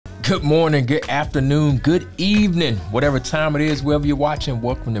Good morning, good afternoon, good evening, whatever time it is, wherever you're watching.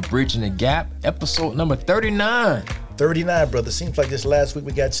 Welcome to Bridging the Gap, episode number 39. 39, brother. Seems like this last week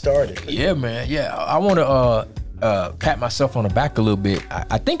we got started. Yeah, man. Yeah, I want to pat myself on the back a little bit.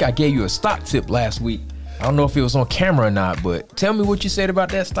 I think I gave you a stock tip last week. I don't know if it was on camera or not, but tell me what you said about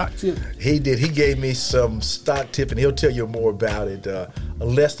that stock tip. He did. He gave me some stock tip, and he'll tell you more about it.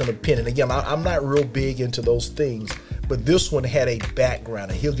 Less than a penny. And again, I'm not real big into those things, but this one had a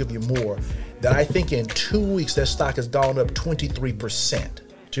background, and he'll give you more. That I think in 2 weeks, that stock has gone up 23%.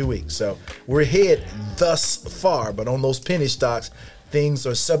 2 weeks. So we're ahead thus far, but on those penny stocks, things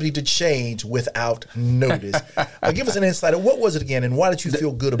are subject to change without notice. Give us an insight. What was it again, and why did you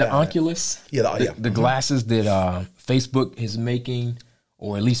feel good about it? The Oculus? Yeah. The glasses that Facebook is making,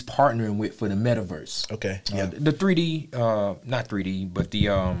 or at least partnering with for the metaverse. Okay. Yeah. The 3D, not 3D, but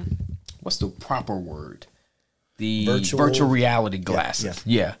the, what's the proper word? The virtual reality glasses.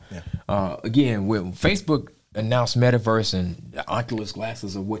 Yeah. Again, when Facebook announced metaverse and the Oculus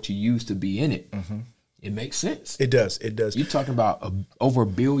glasses are what you use to be in it, it makes sense. It does. You're talking about over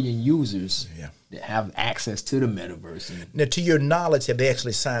 1 billion users that have access to the metaverse. Now, to your knowledge, have they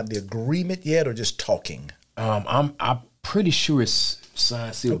actually signed the agreement yet, or just talking? I'm pretty sure it's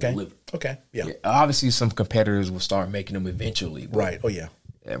signed, sealed, delivered. Okay. Yeah. Obviously, some competitors will start making them eventually. Right. Oh, yeah.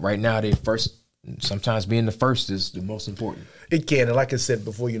 Right now, they first. Sometimes being the first is the most important. It can, and like I said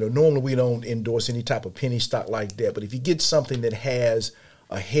before, normally we don't endorse any type of penny stock like that. But if you get something that has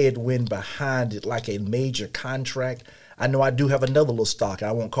a headwind behind it, like a major contract, I know I do have another little stock.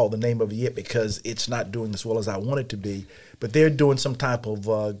 I won't call the name of it yet because it's not doing as well as I want it to be. But they're doing some type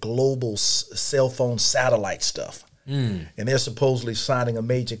of global cell phone satellite stuff, and they're supposedly signing a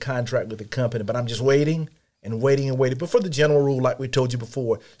major contract with the company. But I'm just waiting. And waiting. But for the general rule, like we told you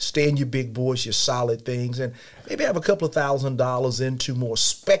before, stay in your big boys, your solid things, and maybe have a couple of $1,000s into more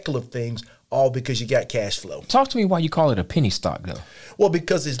speculative things, all because you got cash flow. Talk to me why you call it a penny stock, though. Well,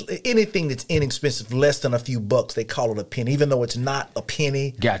 because it's anything that's inexpensive, less than a few bucks, they call it a penny, even though it's not a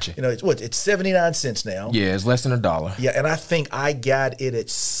penny. Gotcha. It's 79 cents now. Yeah, it's less than $1. Yeah, and I think I got it at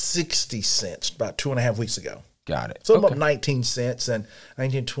 60 cents about 2.5 weeks ago. Got it. So I'm up 19 cents and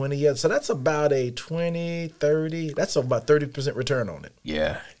 19, 20. Yeah, so that's about a 20, 30. That's about 30% return on it.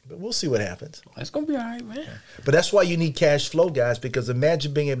 Yeah. But we'll see what happens. It's going to be all right, man. But that's why you need cash flow, guys, because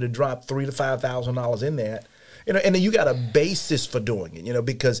imagine being able to drop $3,000 to $5,000 in that. And then you got a basis for doing it,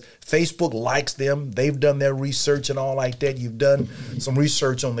 because Facebook likes them. They've done their research and all like that. You've done some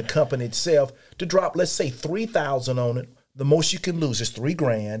research on the company itself. To drop, let's say, $3,000 on it, the most you can lose is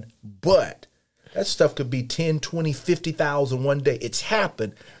 $3,000, but that stuff could be 10, 20, 50,000 one day. It's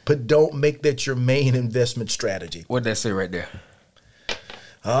happened, but don't make that your main investment strategy. What did that say right there?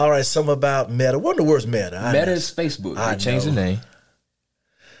 All right, something about Meta. What in the word's Meta? Meta is Facebook. They changed the name.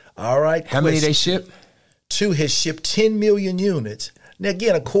 All right. How many they ship? 2 has shipped 10 million units. Now,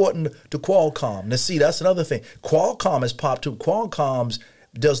 again, according to Qualcomm. Now, see, that's another thing. Qualcomm has popped too. Qualcomm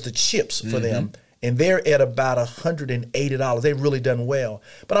does the chips for them. And they're at about $180. They've really done well.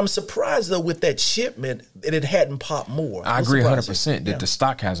 But I'm surprised, though, with that shipment, that it hadn't popped more. I agree 100% that the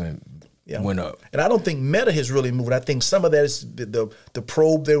stock hasn't went up. And I don't think Meta has really moved. I think some of that is the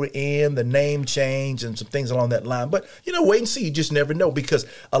probe they were in, the name change, and some things along that line. But, wait and see. You just never know, because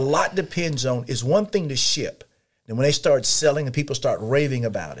a lot depends on, it's one thing to ship. And when they start selling and people start raving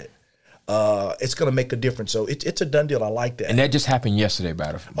about it, it's going to make a difference. So it's a done deal. I like that. And that just happened yesterday,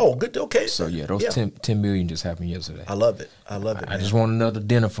 Battlefield. Oh, good. Okay. So, yeah, those 10 million just happened yesterday. I love it. I just want another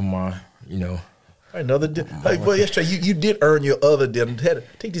dinner for my, Another dinner. Well, yesterday you did earn your other dinner.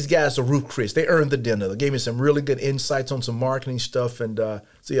 Take these guys to Ruth Chris. They earned the dinner. They gave me some really good insights on some marketing stuff. And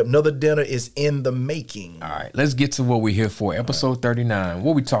so, another dinner is in the making. All right. Let's get to what we're here for. Episode 39.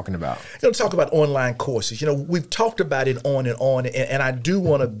 What are we talking about? We're going to talk about online courses. We've talked about it on and on. And I do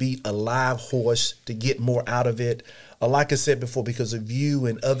want to beat a live horse to get more out of it. Like I said before, because of you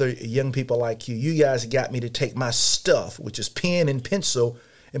and other young people like you guys got me to take my stuff, which is pen and pencil,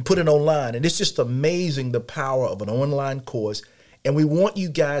 and put it online. And it's just amazing the power of an online course. And we want you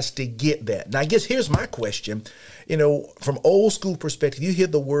guys to get that. Now, I guess here's my question. From old school perspective, you hear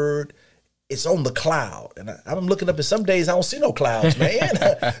the word, it's on the cloud. And I'm looking up, and some days I don't see no clouds, man.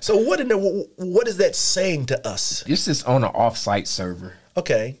 So what is that saying to us? This is on an off-site server.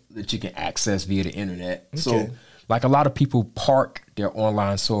 Okay. That you can access via the internet. Okay. So, like a lot of people park their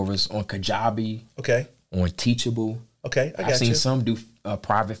online servers on Kajabi. Okay. On Teachable. Okay, I got you. I've seen some do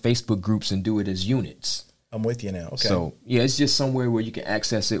private Facebook groups and do it as units. I'm with you now. Okay. So, yeah, it's just somewhere where you can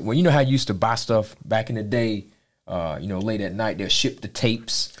access it. Well, you know how you used to buy stuff back in the day late at night they'll ship the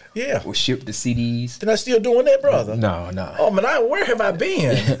tapes. Yeah. Or ship the CDs. They're not still doing that, brother? No. Oh, man, where have I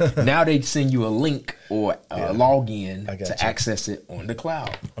been? Now they send you a link or a login to access it on the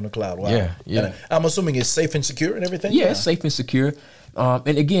cloud. On the cloud, wow. Yeah. And I'm assuming it's safe and secure and everything? Yeah, it's safe and secure.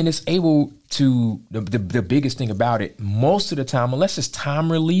 And again, it's able to, the biggest thing about it, most of the time, unless it's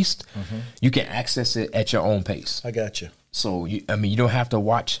time released, you can access it at your own pace. I got you. So, you don't have to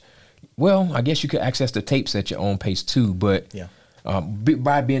watch. Well, I guess you could access the tapes at your own pace too, but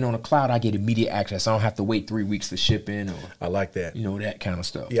by being on the cloud, I get immediate access. I don't have to wait 3 weeks to ship in. Or, I like that. That kind of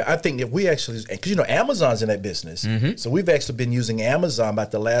stuff. Yeah, I think that we actually, because Amazon's in that business. So we've actually been using Amazon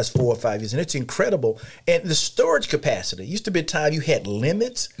about the last 4 or 5 years, and it's incredible. And the storage capacity, used to be a time you had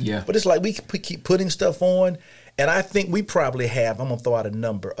limits. Yeah. But it's like we keep putting stuff on. And I think we probably have, I'm going to throw out a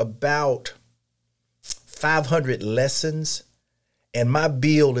number, about 500 lessons. And my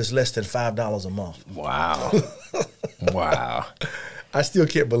bill is less than $5 a month. Wow. Wow. I still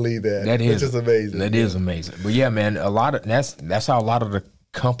can't believe that. It's just amazing. That is amazing. But yeah, man, that's how a lot of the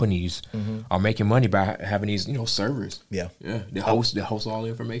companies are making money by having these, servers. Yeah. They host all the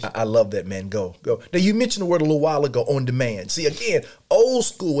information. I love that, man. Go. Now, you mentioned the word a little while ago, on demand. See, again, old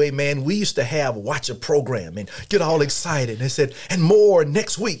school way, man, we used to watch a program and get all excited. And they said, and more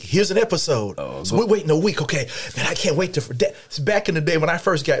next week. Here's an episode. So we're waiting a week. Okay. Man, I can't wait back in the day when I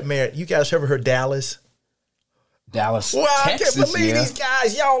first got married. You guys ever heard Dallas? Dallas, Wow, Texas, I can't believe these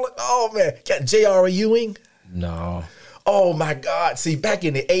guys. Y'all, oh, man. Got J.R. Ewing? No. Oh, my God. See, back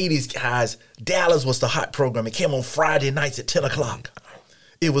in the 80s, guys, Dallas was the hot program. It came on Friday nights at 10 o'clock.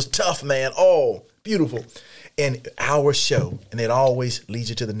 It was tough, man. Oh, beautiful. And our show, and it always leads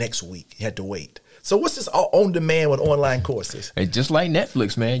you to the next week. You had to wait. So what's this on demand with online courses? It's just like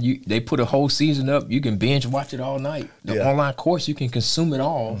Netflix, man. They put a whole season up. You can binge watch it all night. The online course, you can consume it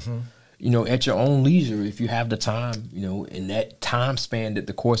all. At your own leisure if you have the time, in that time span that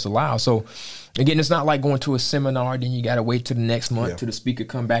the course allows. So, again, it's not like going to a seminar, then you got to wait till the next month till the speaker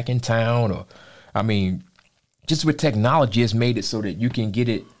come back in town. Just with technology, it's made it so that you can get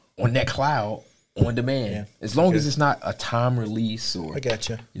it on that cloud on demand. As long as it's not a time release or, I got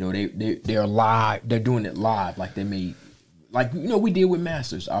you. They're live. They're doing it live like they made, we did with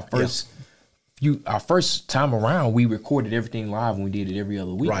Masters. Our first time around, we recorded everything live and we did it every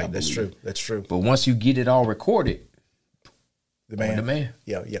other week. Right, that's true. That's true. But once you get it all recorded, on demand.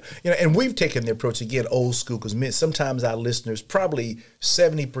 Yeah. And we've taken the approach, again, old school, because sometimes our listeners, probably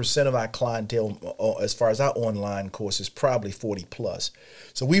 70% of our clientele, as far as our online course, is probably 40 plus.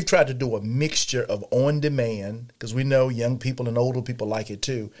 So we've tried to do a mixture of on demand, because we know young people and older people like it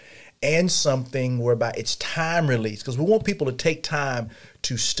too, and something whereby it's time release, because we want people to take time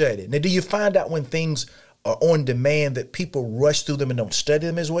to study. Now, do you find out when things are on demand that people rush through them and don't study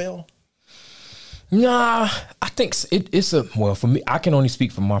them as well? Nah, I think for me, I can only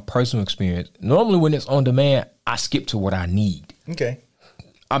speak from my personal experience. Normally when it's on demand, I skip to what I need. Okay.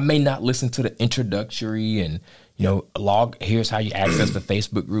 I may not listen to the introductory and, here's how you access the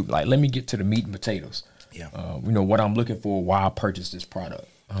Facebook group. Like, let me get to the meat and potatoes. Yeah. What I'm looking for, why I purchased this product.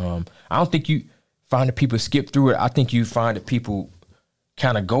 I don't think you find that people skip through it. I think you find that people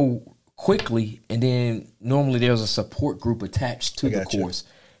kind of go quickly, and then normally there's a support group attached to the course,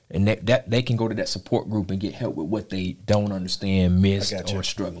 and that they can go to that support group and get help with what they don't understand, miss, or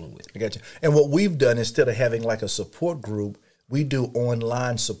struggling with. I got you. And what we've done, instead of having like a support group, we do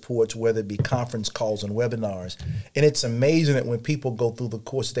online supports, whether it be conference calls and webinars. And it's amazing that when people go through the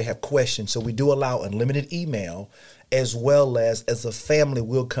course, they have questions. So we do allow unlimited email, as well as a family,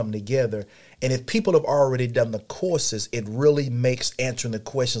 we'll come together. And if people have already done the courses, it really makes answering the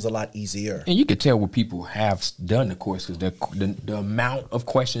questions a lot easier. And you can tell when people have done the course, because the amount of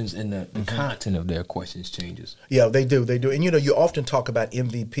questions and the content of their questions changes. Yeah, they do. And, you often talk about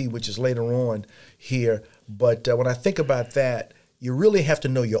MVP, which is later on here. But when I think about that, you really have to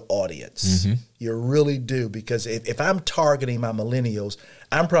know your audience. You really do, because if I'm targeting my millennials,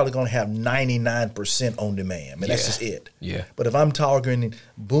 I'm probably going to have 99% on demand. I mean, that's just it. Yeah. But if I'm targeting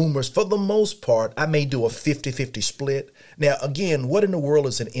boomers, for the most part, I may do a 50-50 split. Now, again, what in the world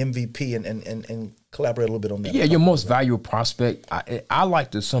is an MVP, and collaborate a little bit on that? Yeah, your most valuable prospect. I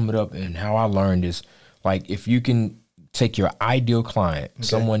like to sum it up, and how I learned is, like, if you can take your ideal client,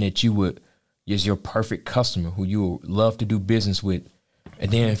 someone that is your perfect customer who you would love to do business with, and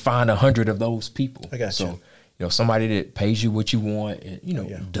then find 100 of those people. I got you. So, somebody that pays you what you want,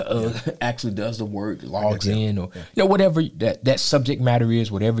 and actually does the work, logs in, or whatever that subject matter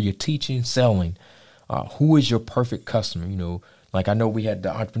is, whatever you're teaching, selling. Who is your perfect customer? Like, I know we had the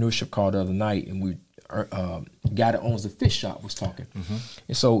entrepreneurship call the other night, and guy that owns the fish shop was talking.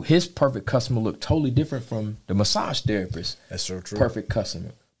 And so his perfect customer looked totally different from the massage therapist. That's so true. Perfect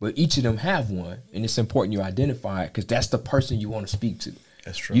customer. But each of them have one, and it's important you identify it because that's the person you want to speak to.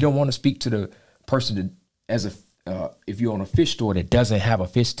 That's true. You don't want to speak to the person that, as a if you own a fish store that doesn't have a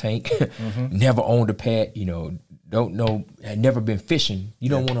fish tank, never owned a pet, you know, don't know, had never been fishing. You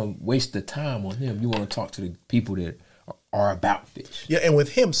don't want to waste the time on them. You want to talk to the people that are about fish. Yeah, and with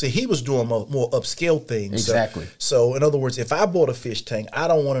him, see, he was doing more upscale things. Exactly. So in other words, if I bought a fish tank, I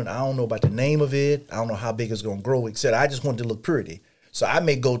don't know about the name of it. I don't know how big it's going to grow, etc. I just want it to look pretty. So I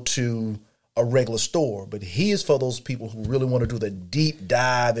may go to a regular store, but he is for those people who really want to do the deep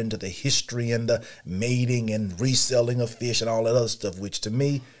dive into the history and the mating and reselling of fish and all that other stuff, which to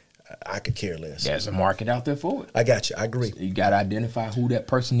me, I could care less. There's a market out there for it. I got you. I agree. So you got to identify who that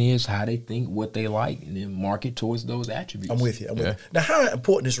person is, how they think, what they like, and then market towards those attributes. I'm with you. I'm with you. Now, how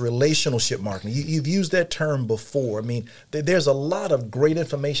important is relationship marketing? You've used that term before. I mean, there's a lot of great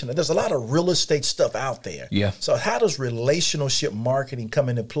information. There's a lot of real estate stuff out there. Yeah. So how does relationship marketing come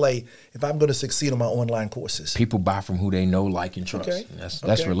into play if I'm going to succeed on my online courses? People buy from who they know, like, and trust. Okay.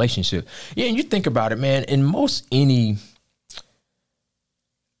 That's relationship. Yeah, and you think about it, man, in most any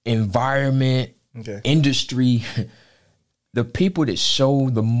environment, industry, the people that show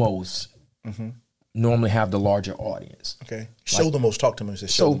the most normally have the larger audience. Okay. Show the most. Talk to me.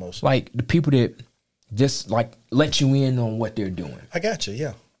 Show the most. Like the people that just like let you in on what they're doing. I got you.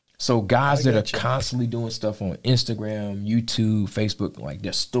 Yeah. So guys that are constantly doing stuff on Instagram, YouTube, Facebook, like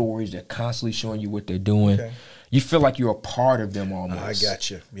their stories, they're constantly showing you what they're doing. Okay. You feel like you're a part of them almost. I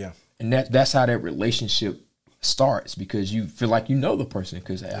got you. Yeah. And that's how that relationship starts, because you feel like you know the person,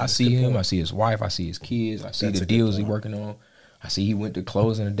 because I see him, I see his wife, I see his kids, I see the deals he's working on, I see he went to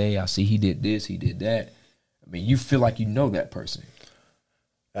closing today, I see he did this, he did that. I mean, you feel like you know that person.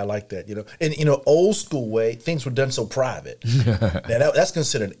 I like that, you know. And, you know, old school way, things were done so private. Now, that's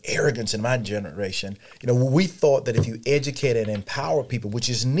considered arrogance in my generation. You know, we thought that if you educate and empower people, which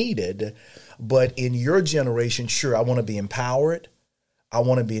is needed, but in your generation, sure, I want to be empowered, I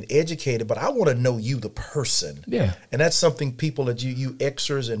want to be educated, but I want to know you, the person. Yeah. And that's something people that you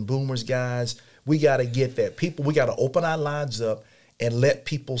Xers and boomers guys, we got to get that. People, we got to open our lives up and let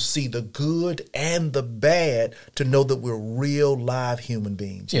people see the good and the bad to know that we're real live human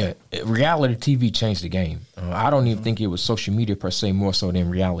beings. Yeah. Reality TV changed the game. I don't even think it was social media per se more so than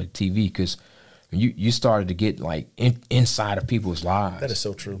reality TV, because you started to get like inside of people's lives. That is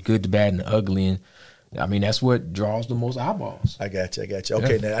so true. Good, the bad, and the ugly. And I mean, that's what draws the most eyeballs. I got you.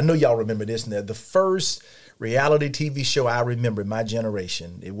 Okay, now I know y'all remember this. Now, the first reality TV show I remember in my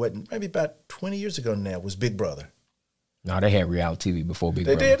generation, it wasn't maybe about 20 years ago now, was Big Brother. No, they had reality TV before Big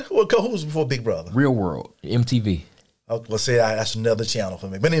Brother. They did? Well, who was before Big Brother? Real World, MTV. Oh, well, see, that's another channel for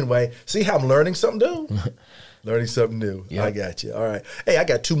me. But anyway, see how I'm learning something new? Learning something new. Yep. I got you. All right. Hey, I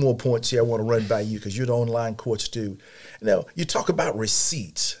got two more points here I want to run by you because you're the online course dude. Now, you talk about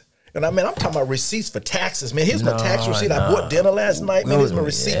receipts. And I mean, I'm talking about receipts for taxes, man. Here's my tax receipt. I bought dinner last night, man. Here's my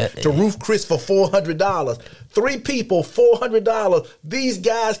receipt to Roof Chris for $400. 3 people, $400. These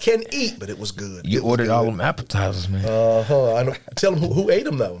guys can eat, but it was good. You ordered all them appetizers, man. I know. Tell them who ate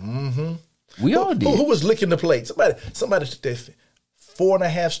them, though. We all did. Who was licking the plate? Somebody took their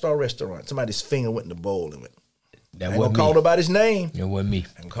 4.5-star restaurant. Somebody's finger went in the bowl and went. I ain't gonna call nobody's name. It wasn't me. I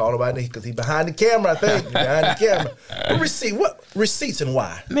ain't gonna call nobody's name because he's behind the camera, I think. Behind the camera. What receipts and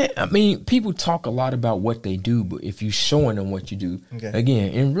why? Man, I mean, people talk a lot about what they do, but if you're showing them what you do,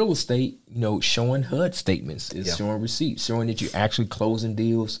 again, in real estate, you know, showing HUD statements is showing receipts, showing that you're actually closing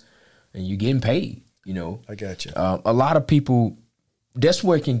deals and you're getting paid, you know. I got you. A lot of people, that's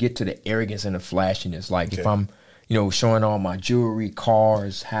where it can get to the arrogance and the flashiness. Like if I'm, you know, showing all my jewelry,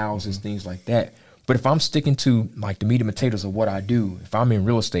 cars, houses, things like that. But if I'm sticking to like the meat and potatoes of what I do, if I'm in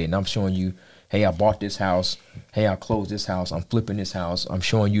real estate and I'm showing you, hey, I bought this house, hey, I closed this house, I'm flipping this house, I'm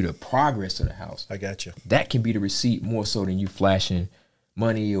showing you the progress of the house. I got you. That can be the receipt more so than you flashing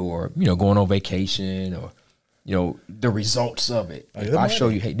money or, you know, going on vacation or, you know, the results of it. If I show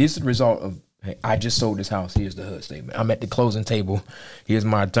you, hey, this is the result of, hey, I just sold this house, here's the HUD statement. I'm at the closing table, here's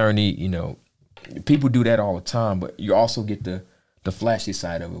my attorney, you know. People do that all the time, but you also get the flashy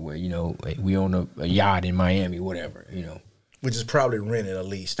side of it where, you know, we own a yacht in Miami, whatever, you know. Which is probably rented at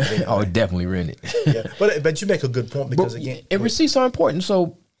least. Anyway. Oh, definitely rented. Yeah, but you make a good point because, again. And receipts are important.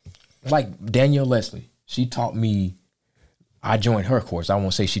 So, like Danielle Leslie, she taught me, I joined her course. I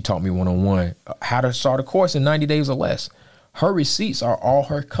won't say she taught me one-on-one how to start a course in 90 days or less. Her receipts are all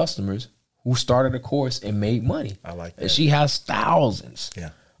her customers who started a course and made money. I like that. And she has thousands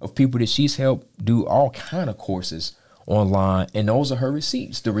of people that she's helped do all kind of courses online, and those are her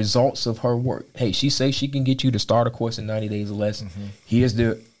receipts, the results of her work. Hey, she says she can get you to start a course in 90 days or less. Here's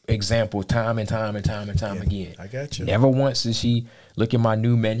the example time and time again. I got you. Never once did she look at my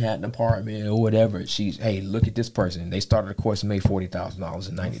new Manhattan apartment or whatever. She's, hey, look at this person. They started a course and made $40,000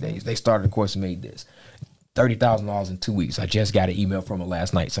 in 90 days. They started a course and made this. $30,000 in 2 weeks. I just got an email from her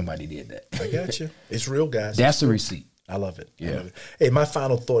last night. Somebody did that. I got you. It's real, guys. That's a receipt. I love it. Yeah. I love it. Hey, my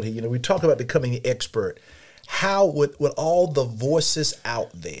final thought here. We talk about becoming an expert. How, with all the voices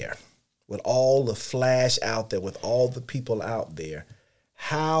out there, with all the flash out there, with all the people out there,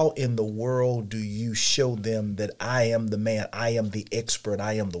 how in the world do you show them that I am the man, I am the expert,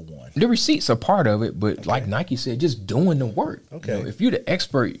 I am the one? The receipts are part of it, but like Nike said, just doing the work. Okay. If you're the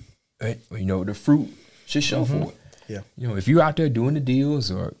expert, the fruit should show for it. Yeah. If you're out there doing the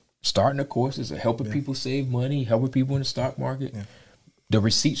deals or starting the courses or helping people save money, helping people in the stock market, the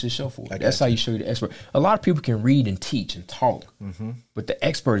receipts should show for it. That's how you show you're the expert. A lot of people can read and teach and talk, but the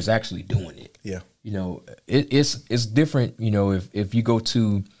expert is actually doing it. Yeah. It's different, if you go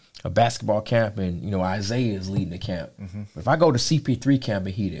to a basketball camp and, Isaiah is leading the camp. If I go to CP3 camp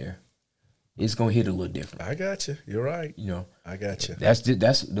and he there, it's going to hit a little different. I got you. You're right. I got you. That's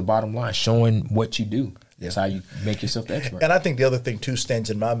the bottom line, showing what you do. That's how you make yourself the expert. And I think the other thing, too,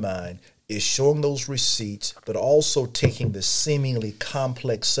 stands in my mind is showing those receipts, but also taking the seemingly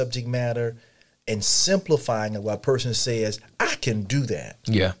complex subject matter and simplifying it. Where a person says, I can do that.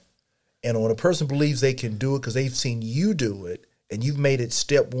 Yeah. And when a person believes they can do it because they've seen you do it, and you've made it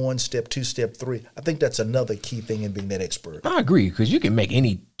step 1, step 2, step 3, I think that's another key thing in being that expert. I agree, because you can make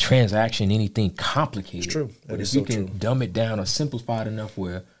any transaction, anything complicated. It's true. But if you can dumb it down or simplify it enough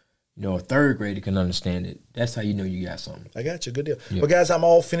where, a third grader can understand it, that's how you know you got something. I got you. Good deal. Yeah. Well, guys, I'm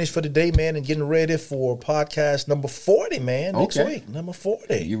all finished for today, man, and getting ready for podcast number 40, man, next week. Number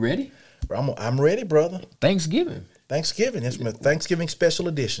 40. You ready? I'm ready, brother. Thanksgiving. That's my Thanksgiving special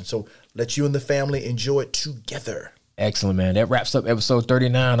edition. So let you and the family enjoy it together. Excellent, man. That wraps up episode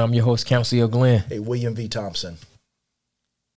 39. I'm your host, Councilor Glenn. Hey, William V. Thompson.